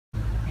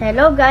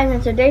Hello guys,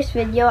 in today's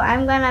video,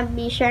 I'm gonna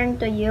be sharing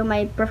to you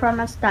my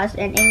performance task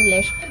in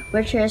English,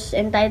 which is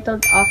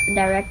entitled of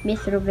Direct Me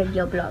Through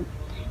Video Blog.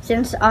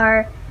 Since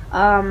our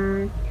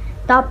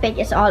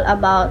topic is all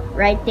about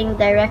writing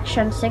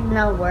direction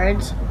signal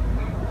words,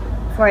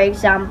 for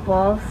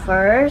example,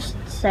 first,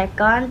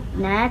 second,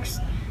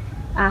 next,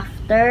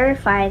 after,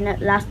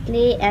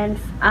 lastly, and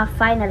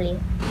finally,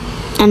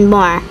 and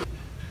more.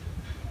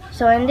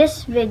 So in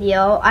this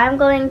video, I'm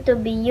going to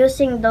be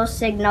using those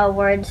signal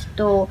words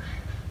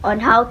on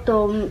how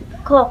to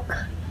cook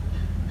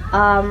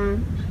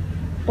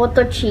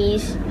potato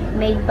cheese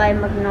made by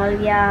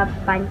Magnolia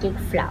pancake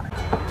flour.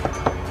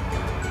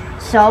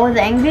 So the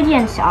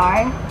ingredients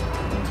are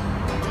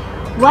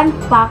 1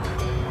 pack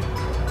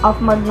of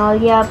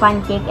Magnolia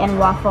pancake and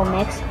waffle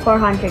mix,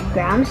 400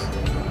 grams,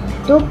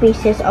 2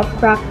 pieces of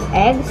cracked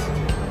eggs,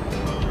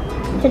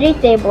 3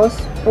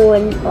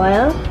 tablespoon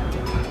oil,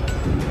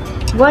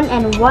 1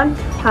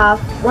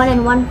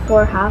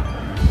 1/4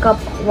 cup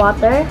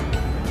water,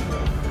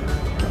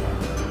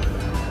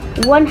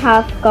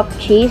 1/2 cup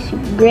cheese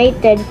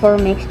grated for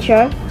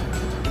mixture,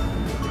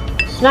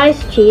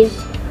 sliced cheese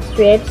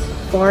strips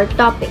for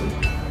topping.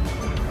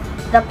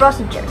 The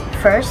procedure: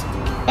 first,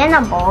 in a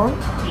bowl,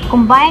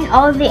 combine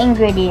all the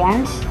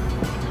ingredients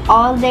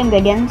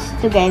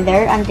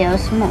together until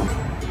smooth.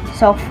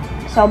 So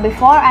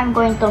before I'm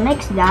going to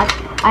mix that,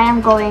 I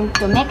am going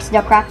to mix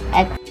the cracked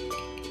egg.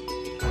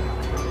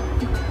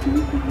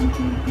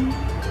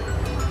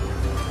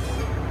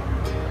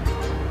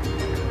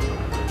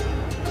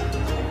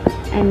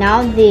 And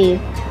now the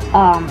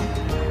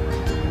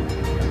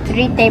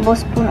 3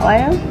 tablespoon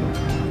oil,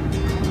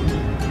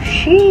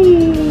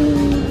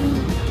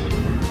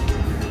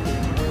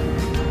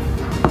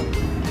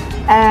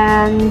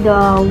 and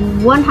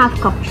 1/2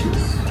 cup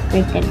cheese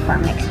grated for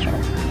mixture.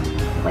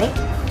 Wait,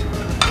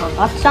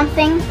 forgot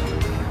something.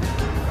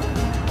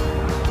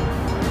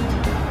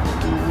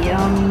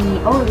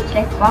 Yummy! Oh, it's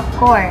like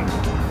popcorn.